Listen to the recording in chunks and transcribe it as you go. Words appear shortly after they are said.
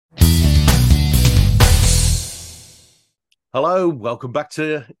Hello, welcome back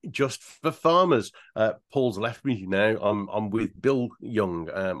to Just for Farmers. Paul's left me now. I'm with Bill Young.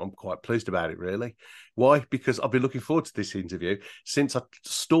 I'm quite pleased about it, really. Why? Because I've been looking forward to this interview since I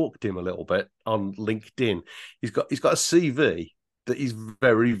stalked him a little bit on LinkedIn. He's got a CV that is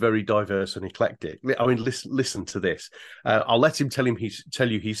very, very diverse and eclectic. I mean, listen to this. I'll let him tell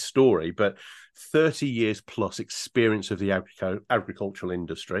you his story, but 30 years plus experience of the agricultural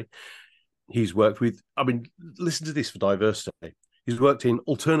industry. He's worked with, I mean, listen to this for diversity. He's worked in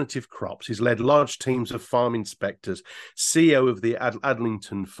alternative crops. He's led large teams of farm inspectors, CEO of the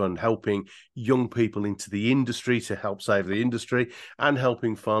Addington Fund, helping young people into the industry to help save the industry and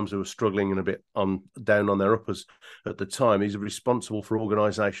helping farms who are struggling and a bit on down on their uppers at the time. He's responsible for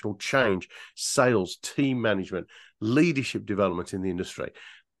organisational change, sales, team management, leadership development in the industry.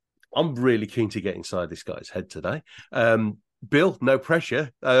 I'm really keen to get inside this guy's head today. Bill, no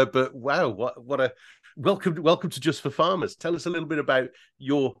pressure, but wow, what a welcome to Just for Farmers. Tell us a little bit about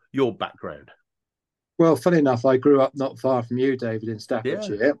your background. Well, funny enough, I grew up not far from you, David, in Yeah.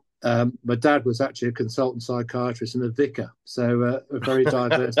 Staffordshire. My dad was actually a consultant psychiatrist and a vicar, so a very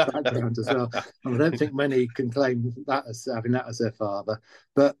diverse background as well. And I don't think many can claim that as having that as their father.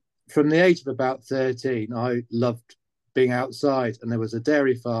 But from the age of about 13, I loved being outside, and there was a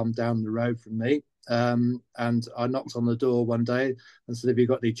dairy farm down the road from me. And I knocked on the door one day and said, "Have you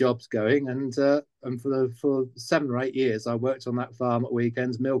got any jobs going?" And for 7 or 8 years, I worked on that farm at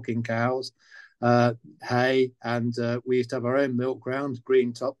weekends, milking cows, hay, and we used to have our own milk ground,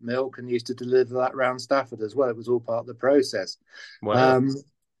 green top milk, and used to deliver that around Stafford as well. It was all part of the process. Wow. Um,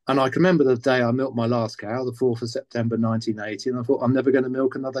 and I can remember the day I milked my last cow, the 4th of September 1980, and I thought, I'm never going to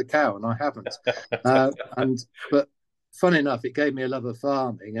milk another cow, and I haven't. But fun enough, it gave me a love of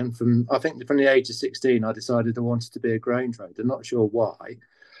farming. And I think from the age of 16, I decided I wanted to be a grain trader, not sure why.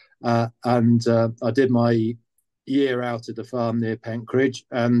 And I did my year out at the farm near Penkridge,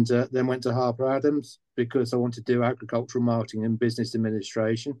 and then went to Harper Adams because I wanted to do agricultural marketing and business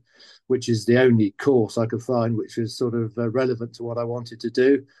administration, which is the only course I could find which was sort of relevant to what I wanted to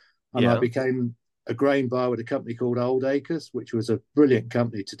do. And I Yeah. became a grain buyer with a company called Old Acres, which was a brilliant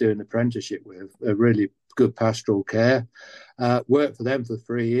company to do an apprenticeship with, a really good pastoral care. Worked for them for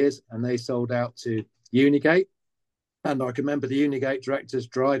 3 years, and they sold out to Unigate. And I can remember the Unigate directors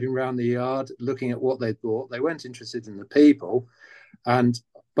driving around the yard, looking at what they'd bought. They weren't interested in the people. And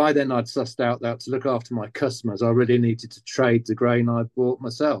by then, I'd sussed out that to look after my customers, I really needed to trade the grain I bought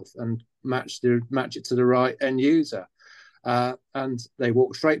myself and match it to the right end user. And they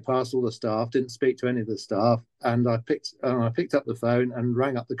walked straight past all the staff, didn't speak to any of the staff. And I picked up the phone and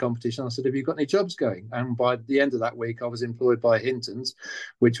rang up the competition. I said, "Have you got any jobs going?" And by the end of that week, I was employed by Hinton's,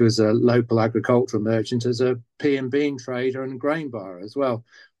 which was a local agricultural merchant, as a pea and bean trader and grain buyer as well.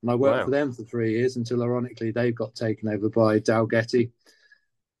 And I worked for Wow. them for 3 years until, ironically, they got taken over by Dalgetty.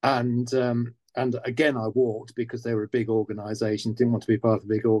 And again, I walked because they were a big organisation. Didn't want to be part of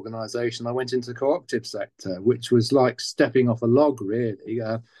a big organisation. I went into the cooperative sector, which was like stepping off a log, really.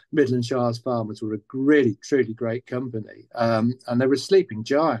 Midland Shires Farmers were a really, truly great company, and they were a sleeping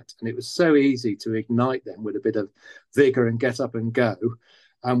giant. And it was so easy to ignite them with a bit of vigour and get up and go.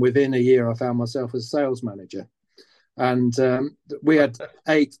 And within a year, I found myself as sales manager. And we had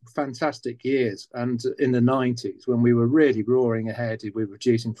 8 fantastic years. And in the 90s, when we were really roaring ahead, we were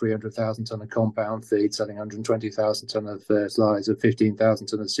producing 300,000 tonne of compound feed, selling 120,000 tonne of fertiliser, 15,000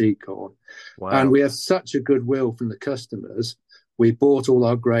 tonne of seed corn. And Wow. we had such a goodwill from the customers. We bought all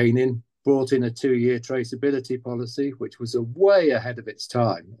our grain in, brought in a 2-year traceability policy, which was a way ahead of its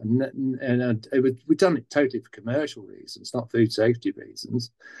time. We'd done it totally for commercial reasons, not food safety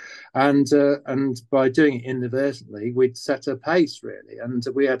reasons. And by doing it inadvertently, we'd set a pace, really. And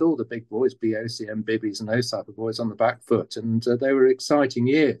we had all the big boys, BOCM, Bibbies, and those type of boys on the back foot. And they were exciting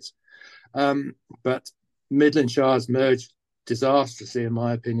years. But Midland Shires merged disastrously, in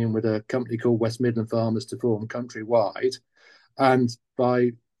my opinion, with a company called West Midland Farmers to form Countrywide. And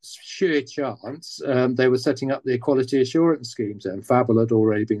by sheer chance, they were setting up the quality assurance schemes. And Fabel had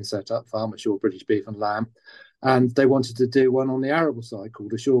already been set up, Farm Assure British Beef and Lamb. And they wanted to do one on the arable side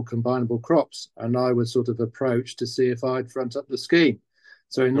called Assure Combinable Crops. And I was sort of approached to see if I'd front up the scheme.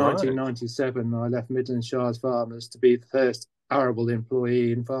 So in Right. 1997, I left Midland Shires Farmers to be the first arable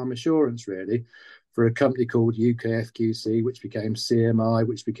employee in farm assurance, really, for a company called UKFQC, which became CMI,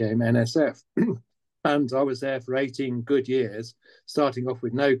 which became NSF. And I was there for 18 good years, starting off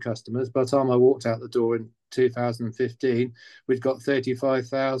with no customers. By the time I walked out the door in 2015, we'd got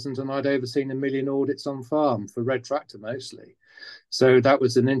 35,000, and I'd overseen 1 million audits on farm for red tractor mostly. So that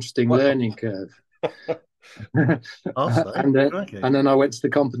was an interesting Well, learning curve. Awesome. and then Okay. and then I went to the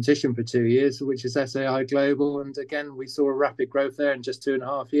competition for 2 years, which is SAI Global, and again we saw a rapid growth there in just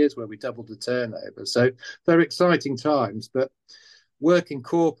 2.5 years, where we doubled the turnover. So very exciting times, but working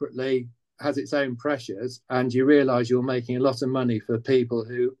corporately has its own pressures, and you realize you're making a lot of money for people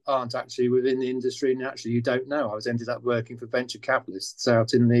who aren't actually within the industry, and actually you don't know. I was ended up working for venture capitalists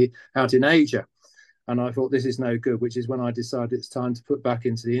out in Asia, and I thought this is no good, which is when I decided it's time to put back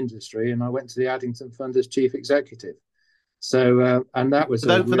into the industry, and I went to the Addington Fund as chief executive. So, and that was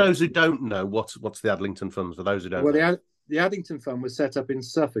For those who don't know, what's the Adlington Funds? For those who don't well, know. the Addington Fund was set up in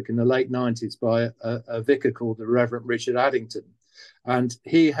Suffolk in the late 90s by a vicar called the Reverend Richard Addington. And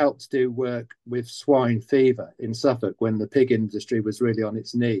he helped do work with swine fever in Suffolk when the pig industry was really on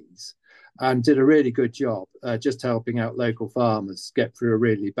its knees, and did a really good job just helping out local farmers get through a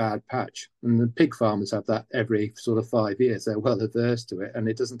really bad patch. And the pig farmers have that every sort of 5 years. They're well averse to it, and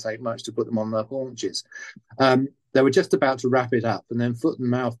it doesn't take much to put them on their haunches. They were just about to wrap it up, and then foot and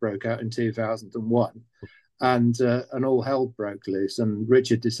mouth broke out in 2001, and all hell broke loose. And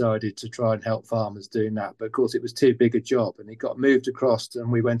Richard decided to try and help farmers doing that, but of course it was too big a job, and he got moved across,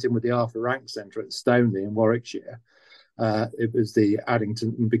 and we went in with the Arthur Rank Centre at Stoneleigh in Warwickshire. It was the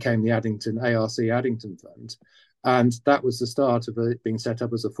Addington, and became the Addington ARC Addington Fund, and that was the start of it being set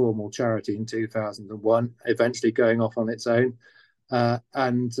up as a formal charity in 2001, eventually going off on its own.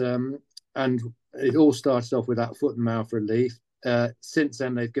 And it all started off with that foot and mouth relief. Since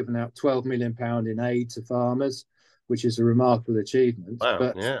then, they've given out £12 million in aid to farmers, which is a remarkable achievement. Wow.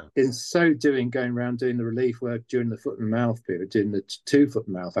 But Yeah. in so doing, going around doing the relief work during the foot and mouth period, during the 2 foot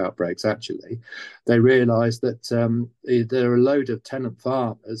and mouth outbreaks, actually, they realised that there are a load of tenant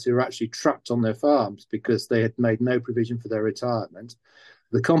farmers who are actually trapped on their farms because they had made no provision for their retirement.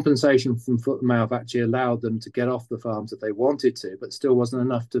 The compensation from foot and mouth actually allowed them to get off the farms if they wanted to, but still wasn't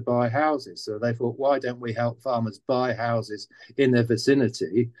enough to buy houses. So they thought, why don't we help farmers buy houses in their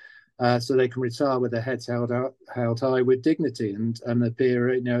vicinity, so they can retire with their heads held high with dignity, and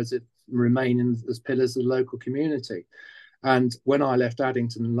appear, as it remain as pillars of the local community. And when I left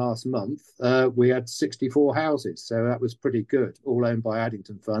Addington last month, we had 64 houses. So that was pretty good, all owned by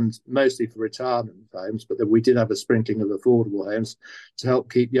Addington Fund, mostly for retirement homes. But then we did have a sprinkling of affordable homes to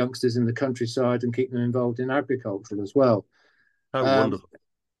help keep youngsters in the countryside and keep them involved in agriculture as well. Oh, Um, wonderful.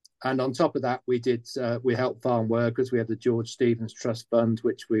 and on top of that, we helped farm workers. We had the George Stevens Trust Fund,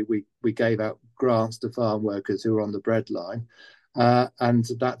 which we gave out grants to farm workers who were on the breadline. And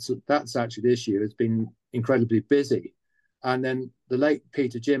that's actually this year has been incredibly busy. And then the late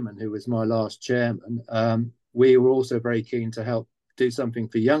Peter Jimman, who was my last chairman, we were also very keen to help do something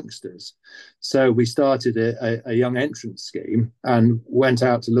for youngsters. So we started a young entrance scheme and went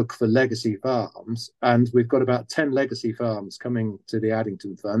out to look for legacy farms. And we've got about 10 legacy farms coming to the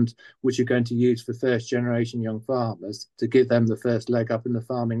Addington Fund, which are going to use for first generation young farmers to give them the first leg up in the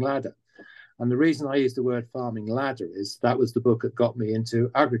farming ladder. And the reason I use the word farming ladder is that was the book that got me into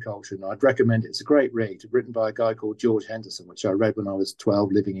agriculture. And I'd recommend it. It's a great read, written by a guy called George Henderson, which I read when I was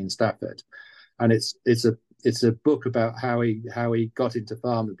 12 living in Stafford. And it's a book about how he got into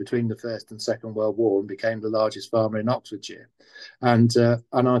farming between the First and Second World War and became the largest farmer in Oxfordshire. And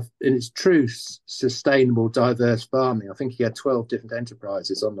in its true sustainable, diverse farming, I think he had 12 different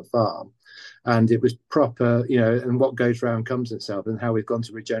enterprises on the farm. And it was proper, and what goes round comes itself, and how we've gone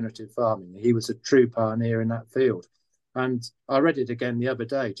to regenerative farming. He was a true pioneer in that field. And I read it again the other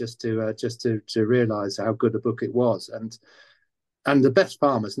day just to realise how good a book it was. And the best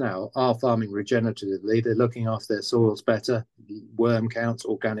farmers now are farming regeneratively. They're looking after their soils better, worm counts,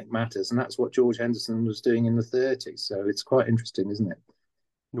 organic matters, and that's what George Henderson was doing in the 30s. So it's quite interesting, isn't it?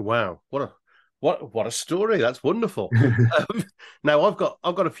 Wow. What a story. That's wonderful. Now I've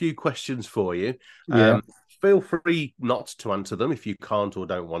got a few questions for you. Yeah. Feel free not to answer them if you can't or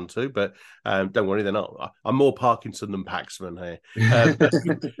don't want to, but don't worry, they're not. I'm more Parkinson than Paxman here.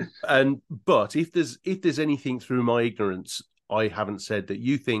 But if there's anything through my ignorance I haven't said that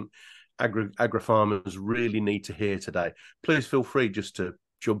you think agri farmers really need to hear today, please feel free just to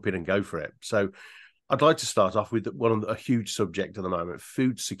jump in and go for it. So I'd like to start off with a huge subject at the moment,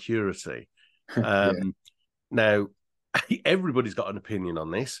 food security. Yeah. Now, everybody's got an opinion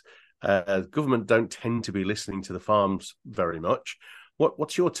on this. Government don't tend to be listening to the farms very much.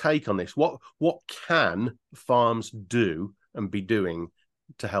 What's your take on this? What can farms do and be doing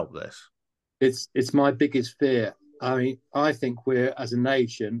to help this? It's my biggest fear. I mean, I think as a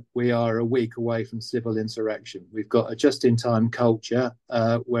nation, we are a week away from civil insurrection. We've got a just-in-time culture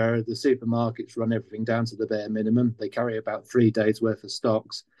where the supermarkets run everything down to the bare minimum. They carry about 3 days' worth of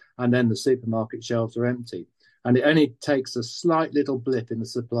stocks, and then the supermarket shelves are empty. And it only takes a slight little blip in the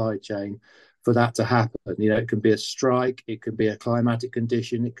supply chain for that to happen. It can be a strike, it can be a climatic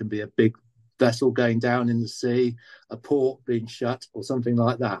condition, it can be a big vessel going down in the sea, a port being shut, or something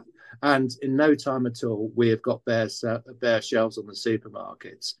like that. And in no time at all, we have got bare shelves on the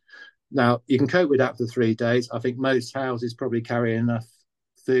supermarkets. Now, you can cope with that for 3 days. I think most houses probably carry enough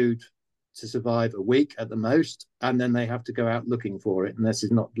food to survive a week at the most, and then they have to go out looking for it. And this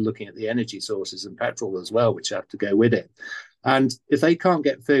is not looking at the energy sources and petrol as well, which have to go with it. And if they can't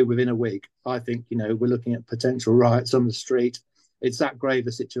get food within a week, I think, we're looking at potential riots on the street. It's that grave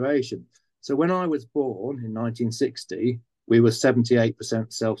a situation. So when I was born in 1960, we were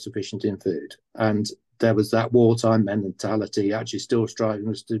 78% self-sufficient in food. And there was that wartime mentality actually still striving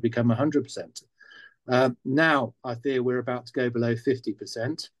us to become 100%. Now, I fear we're about to go below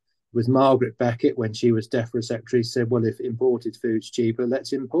 50%. With Margaret Beckett, when she was DEFRA secretary, said, well, if imported food's cheaper,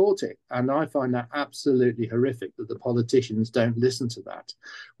 let's import it. And I find that absolutely horrific that the politicians don't listen to that.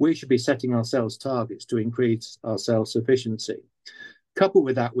 We should be setting ourselves targets to increase our self-sufficiency. Coupled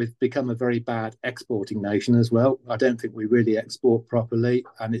with that, we've become a very bad exporting nation as well. I don't think we really export properly.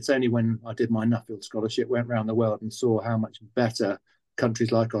 And it's only when I did my Nuffield scholarship, went around the world and saw how much better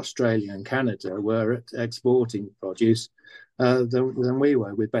countries like Australia and Canada were at exporting produce than we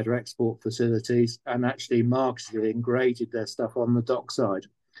were, with better export facilities and actually marketed and graded their stuff on the dockside.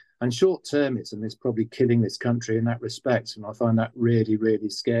 And short-termism is probably killing this country in that respect. And I find that really, really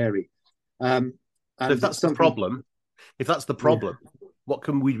scary. So if that's the problem, what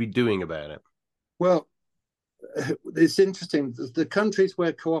can we be doing about it? Well, it's interesting. The countries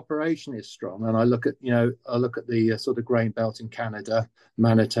where cooperation is strong, and I look at the sort of grain belt in Canada,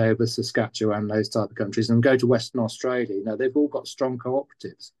 Manitoba, Saskatchewan, those type of countries, and go to Western Australia. They've all got strong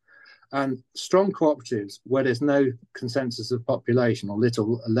cooperatives, and strong cooperatives where there's no consensus of population or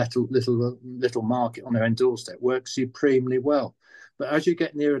little market on their own doorstep work supremely well. But as you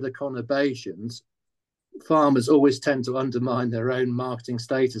get nearer the conurbations, farmers always tend to undermine their own marketing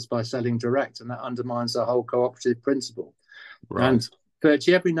status by selling direct, and that undermines the whole cooperative principle. Right. And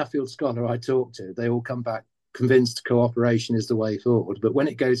virtually every Nuffield scholar I talk to, they all come back convinced cooperation is the way forward. But when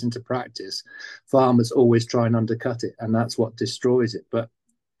it goes into practice, farmers always try and undercut it, and that's what destroys it. But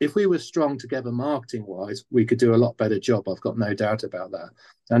if we were strong together marketing-wise, we could do a lot better job. I've got no doubt about that.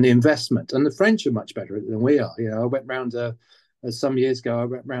 And the investment, and the French are much better than we are. I went round some years ago. I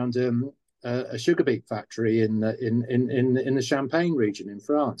went round a sugar beet factory in the Champagne region in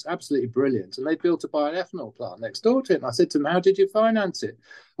France. Absolutely brilliant. And they built a bioethanol plant next door to it. And I said to them, how did you finance it?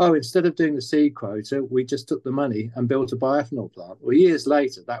 Oh, instead of doing the seed quota, we just took the money and built a bioethanol plant. Well, years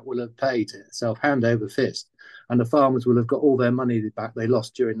later, that will have paid itself hand over fist. And the farmers will have got all their money back they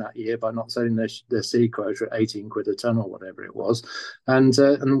lost during that year by not selling their seed quota at 18 quid a tonne or whatever it was. And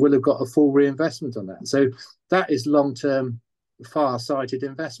will have got a full reinvestment on that. So that is long-term, far-sighted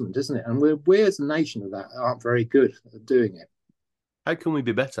investment, isn't it? And we as a nation of that aren't very good at doing it. How can we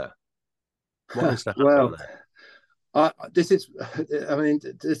be better? What needs to happen? This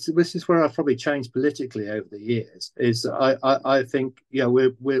is where I've probably changed politically over the years. Is I think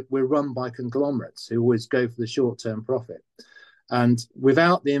we're run by conglomerates who always go for the short-term profit, and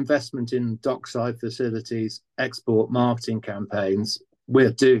without the investment in dockside facilities, export marketing campaigns,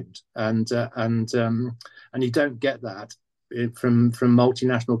 we're doomed. And you don't get that from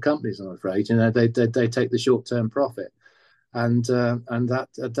multinational companies, I'm afraid. They take the short-term profit, and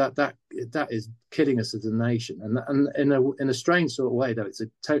that is killing us as a nation. And in a strange sort of way, though, it's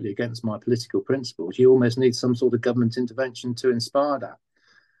totally against my political principles. You almost need some sort of government intervention to inspire that.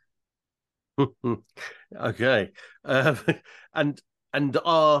 Okay, and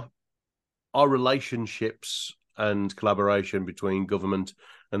are relationships and collaboration between government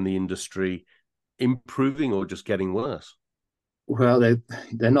and the industry improving or just getting worse? Well,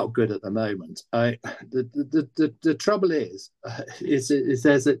 they're not good at the moment. The trouble is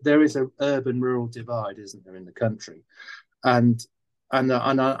there is an urban-rural divide, isn't there, in the country, and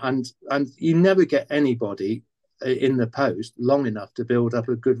you never get anybody in the post long enough to build up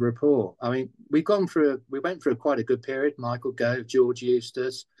a good rapport. I mean, we went through quite a good period. Michael Gove, George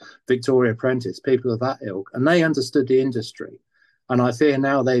Eustace, Victoria Prentice, people of that ilk, and they understood the industry. And I fear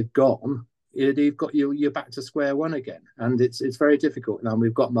now they've gone. You're back to square one again, and it's very difficult. Now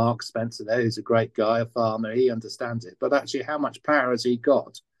we've got Mark Spencer there, who's a great guy, a farmer. He understands it, but actually, how much power has he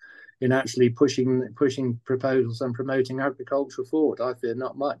got in actually pushing proposals and promoting agriculture forward? I fear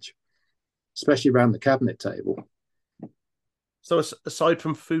not much, especially around the cabinet table. So, aside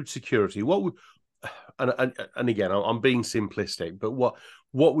from food security, what would and again, I'm being simplistic, but what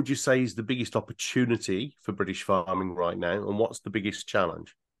would you say is the biggest opportunity for British farming right now, and what's the biggest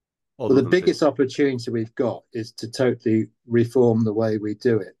challenge? Well, the biggest opportunity we've got is to totally reform the way we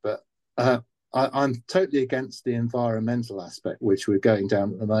do it. But I'm totally against the environmental aspect, which we're going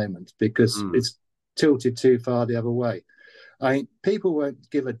down at the moment, because Mm, it's tilted too far the other way. I mean, people won't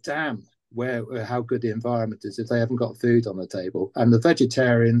give a damn where how good the environment is if they haven't got food on the table. And the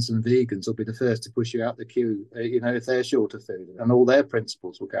vegetarians and vegans will be the first to push you out the queue, if they're short of food, and all their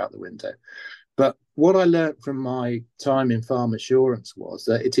principles will go out the window. But what I learned from my time in farm assurance was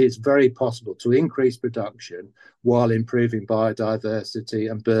that it is very possible to increase production while improving biodiversity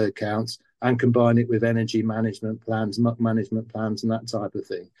and bird counts, and combine it with energy management plans, muck management plans, and that type of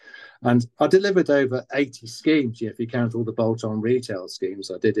thing. And I delivered over 80 schemes, if you count all the bolt-on retail schemes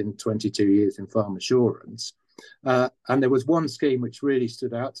I did in 22 years in farm assurance. And there was one scheme which really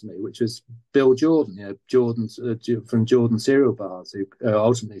stood out to me, which was Bill Jordan, Jordan's from Jordan Cereal Bars, who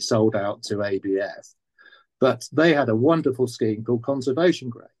ultimately sold out to ABF. But they had a wonderful scheme called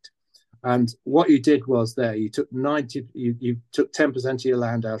Conservation Grade. And what you did was you took 10% of your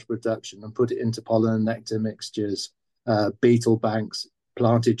land out of production and put it into pollen and nectar mixtures, beetle banks,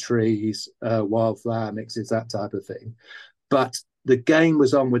 planted trees, wildflower mixes, that type of thing. But the game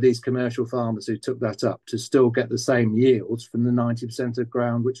was on with these commercial farmers who took that up to still get the same yields from the 90% of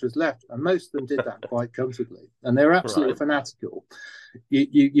ground which was left. And most of them did that quite comfortably. And they were absolutely right. fanatical.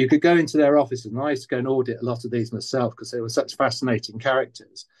 You could go into their offices, and I used to go and audit a lot of these myself because they were such fascinating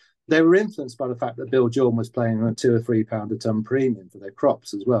characters. They were influenced by the fact that Bill Jordan was paying a £2 or £3 a tonne premium for their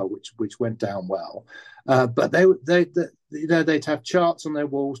crops as well, which went down well. But they'd have charts on their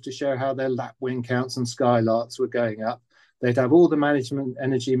walls to show how their lapwing counts and skylarks were going up. They'd have all the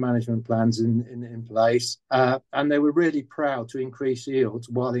energy management plans in place, and they were really proud to increase yields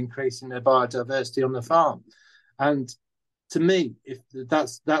while increasing their biodiversity on the farm. And to me, if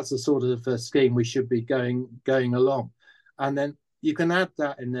that's the sort of scheme we should be going along. And then you can add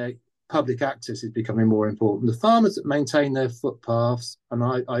that in there. Public access is becoming more important. The farmers that maintain their footpaths, and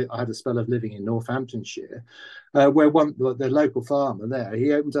I had a spell of living in Northamptonshire, where the local farmer there,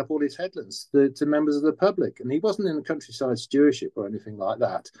 he opened up all his headlands to members of the public, and he wasn't in the countryside stewardship or anything like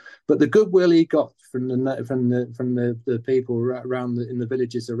that. But the goodwill he got from the people around in the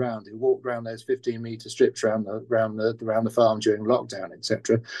villages around, who walked around those 15-metre strips around the farm during lockdown,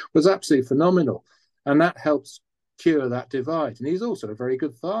 etc., was absolutely phenomenal, and that helps cure that divide. And he's also a very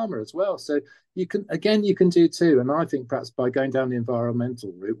good farmer as well. So you can do too. And I think perhaps by going down the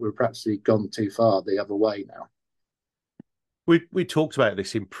environmental route, we're perhaps gone too far the other way now. We talked about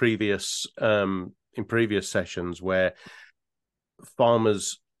this in previous sessions where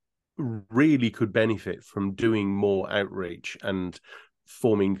farmers really could benefit from doing more outreach and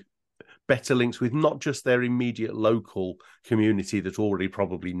forming better links with not just their immediate local community that already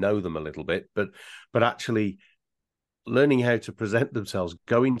probably know them a little bit, but actually learning how to present themselves,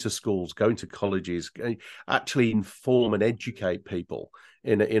 going to schools, going to colleges, actually inform and educate people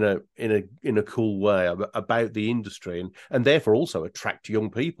in a cool way about the industry, and therefore also attract young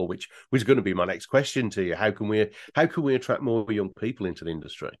people, which was going to be my next question to you. How can we attract more young people into the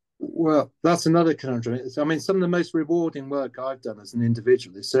industry? Well, that's another conundrum. I mean, some of the most rewarding work I've done as an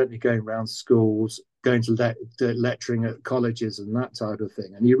individual is certainly going around schools, going to lecturing at colleges and that type of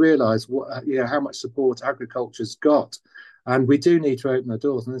thing. And you realise how much support agriculture's got. And we do need to open the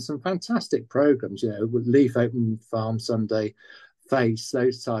doors. And there's some fantastic programmes, with Leaf Open Farm Sunday, FACE,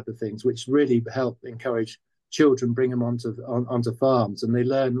 those type of things, which really help encourage children, bring them onto farms, and they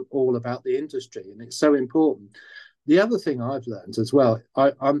learn all about the industry. And it's so important. The other thing I've learned as well,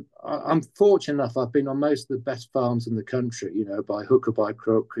 I'm fortunate enough. I've been on most of the best farms in the country, by hook or by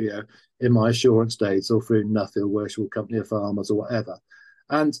crook, in my assurance days, or through Nuffield, Worshipful Company of Farmers, or whatever.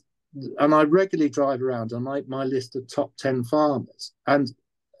 And I regularly drive around and make my list of top 10 farmers, and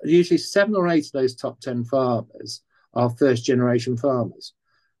usually 7 or 8 of those top 10 farmers are first generation farmers.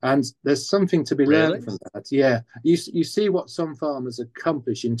 And there's something to be learned from that. Yeah. You see what some farmers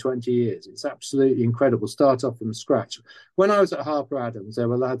accomplish in 20 years. It's absolutely incredible. Start off from scratch. When I was at Harper Adams, there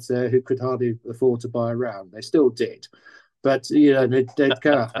were lads there who could hardly afford to buy a round. They still did. But, they'd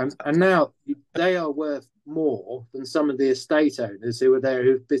go. And now they are worth more than some of the estate owners who are there,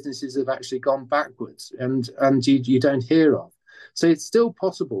 whose businesses have actually gone backwards and you don't hear of. So it's still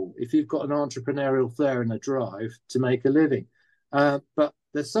possible, if you've got an entrepreneurial flair and a drive, to make a living. But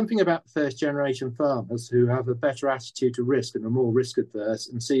there's something about first generation farmers who have a better attitude to risk and are more risk adverse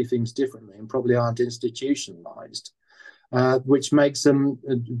and see things differently and probably aren't institutionalized, which makes them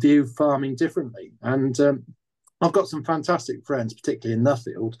view farming differently. And I've got some fantastic friends, particularly in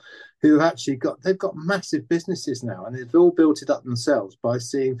Nuffield, who actually they've got massive businesses now, and they've all built it up themselves by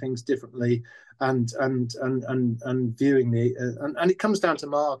seeing things differently and viewing and it comes down to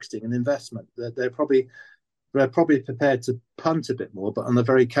marketing and investment. They're probably prepared to punt a bit more, but in a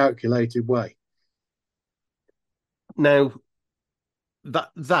very calculated way. Now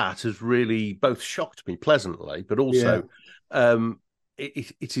that has really both shocked me pleasantly, but Yeah. also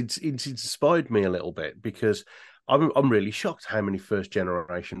it's inspired me a little bit because I'm really shocked how many first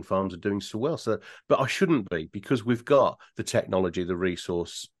generation farms are doing so well. So, but I shouldn't be because we've got the technology, the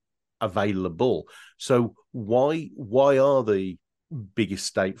resource available. So why are the big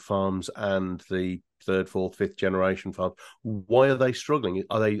estate farms and the third, fourth, fifth generation farms, why are they struggling?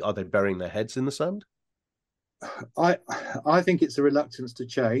 Are they burying their heads in the sand? I I think it's a reluctance to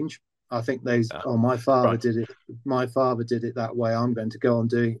change. I think they, Ah, oh, my father right. did it. My father did it that way. I'm going to go on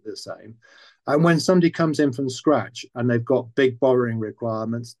doing it the same. And when somebody comes in from scratch and they've got big borrowing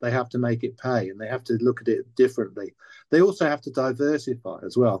requirements, they have to make it pay and they have to look at it differently. They also have to diversify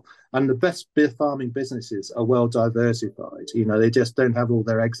as well. And the best farming businesses are well diversified. You know, they just don't have all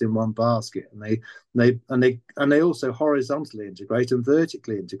their eggs in one basket, and they also horizontally integrate and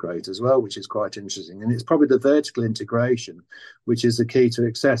vertically integrate as well, which is quite interesting. And it's probably the vertical integration which is the key to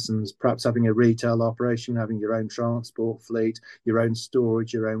success, and perhaps having a retail operation, having your own transport fleet, your own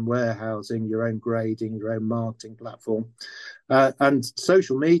storage, your own warehousing, your own grading, your own marketing platform. And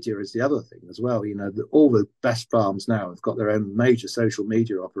social media is the other thing as well. You know, all the best farms now have got their own major social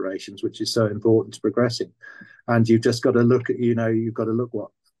media operations, which is so important to progressing. And you've just got to look at, you know, you've got to look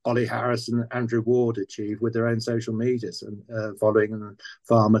what Ollie Harris and Andrew Ward achieved with their own social medias, and following and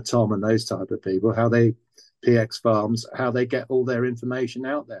Farmer Tom and those type of people, how they PX Farms, how they get all their information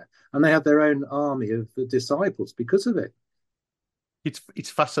out there, and they have their own army of disciples because of it. It's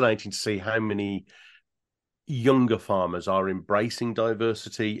fascinating to see how many younger farmers are embracing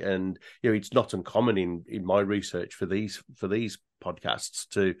diversity, and it's not uncommon in my research for these podcasts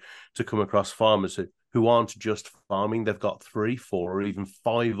to come across farmers who aren't just farming. They've got 3, 4, or even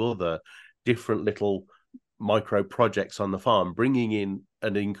 5 other different little micro projects on the farm, bringing in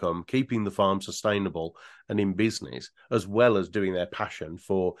an income, keeping the farm sustainable and in business, as well as doing their passion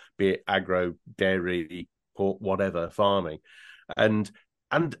for, be it agro, dairy, pork, whatever, farming. And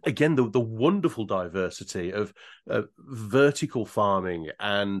again, the wonderful diversity of vertical farming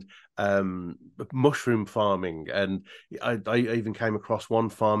and mushroom farming, and I even came across one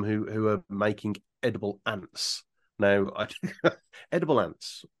farm who are making edible ants. Now, edible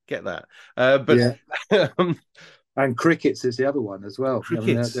ants, get that, but Yeah, um, and crickets is the other one as well. I mean,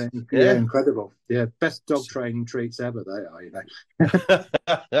 crickets, yeah, yeah. incredible. Yeah, best dog training treats ever. They are, you know.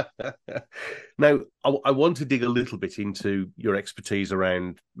 Now, I want to dig a little bit into your expertise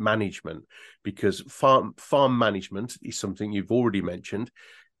around management, because farm management is something you've already mentioned.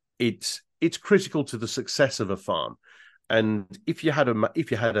 It's critical to the success of a farm. And if you had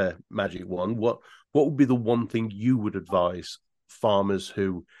a magic wand, what would be the one thing you would advise farmers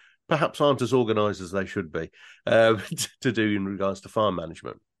who perhaps aren't as organised as they should be to do in regards to farm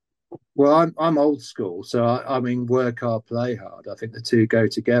management? Well, I'm old school, so I mean, work hard, play hard. I think the two go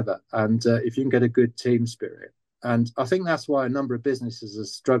together, and if you can get a good team spirit, and I think that's why a number of businesses are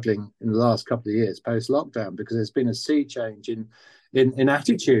struggling in the last couple of years post lockdown, because there's been a sea change in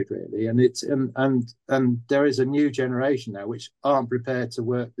attitude really, and and there is a new generation now which aren't prepared to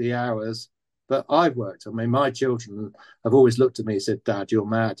work the hours that I've worked. I mean, my children have always looked at me and said, "Dad, you're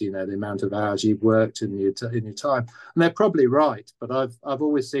mad. You know the amount of hours you've worked in your time." And they're probably right, but I've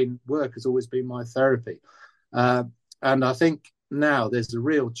always seen work has always been my therapy, uh, and I think now there's a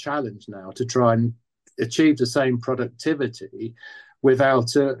real challenge now to try and achieve the same productivity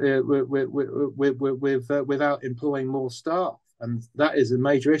without without employing more staff. And that is a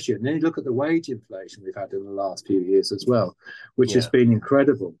major issue. And then you look at the wage inflation we've had in the last few years as well, which has Yeah. been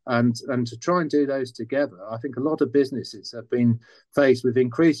incredible. And to try and do those together, I think a lot of businesses have been faced with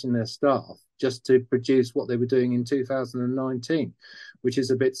increasing their staff just to produce what they were doing in 2019, which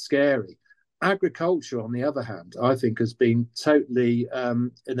is a bit scary. Agriculture, on the other hand, I think has been totally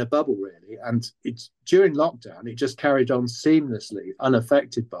in a bubble, really. And it's during lockdown, it just carried on seamlessly,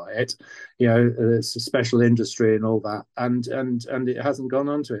 unaffected by it. You know, it's a special industry and all that, and it hasn't gone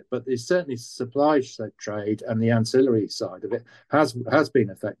onto it. But it's certainly supply trade and the ancillary side of it has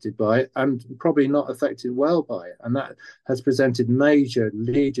been affected by it, and probably not affected well by it. And that has presented major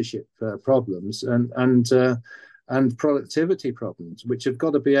leadership problems and productivity problems, which have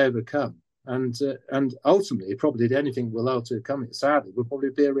got to be overcome. And ultimately, probably anything will overcome it. Sadly, will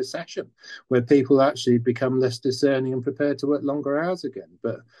probably be a recession where people actually become less discerning and prepared to work longer hours again.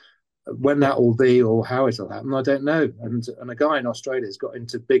 But when that will be or how it'll happen, I don't know. And a guy in Australia has got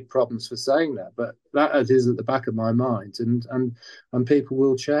into big problems for saying that, but that is at the back of my mind, and people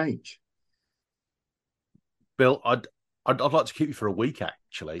will change. Bill, I'd like to keep you for a week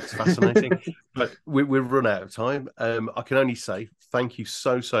actually. It's fascinating. But we've run out of time. I can only say thank you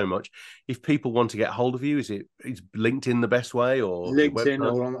so much. If people want to get hold of you, is LinkedIn the best way, or your LinkedIn,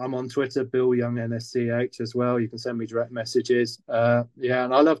 website? or I'm on Twitter, Bill Young NSCH as well. You can send me direct messages. Yeah,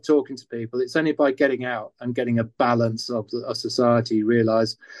 and I love talking to people. It's only by getting out and getting a balance of society you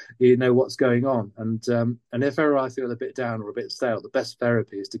realise you know what's going on. And if ever I feel a bit down or a bit stale, the best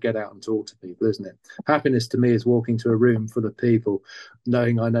therapy is to get out and talk to people, isn't it? Happiness to me is walking to a room full of people,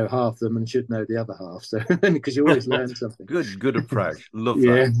 knowing I know half of them and should know the other half. So because you always learn something. Good approach. Love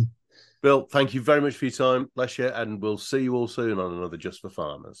Yeah. that. Bill, thank you very much for your time. Bless you, and we'll see you all soon on another Just for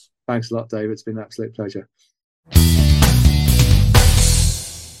Farmers. Thanks a lot, David. It's been an absolute pleasure.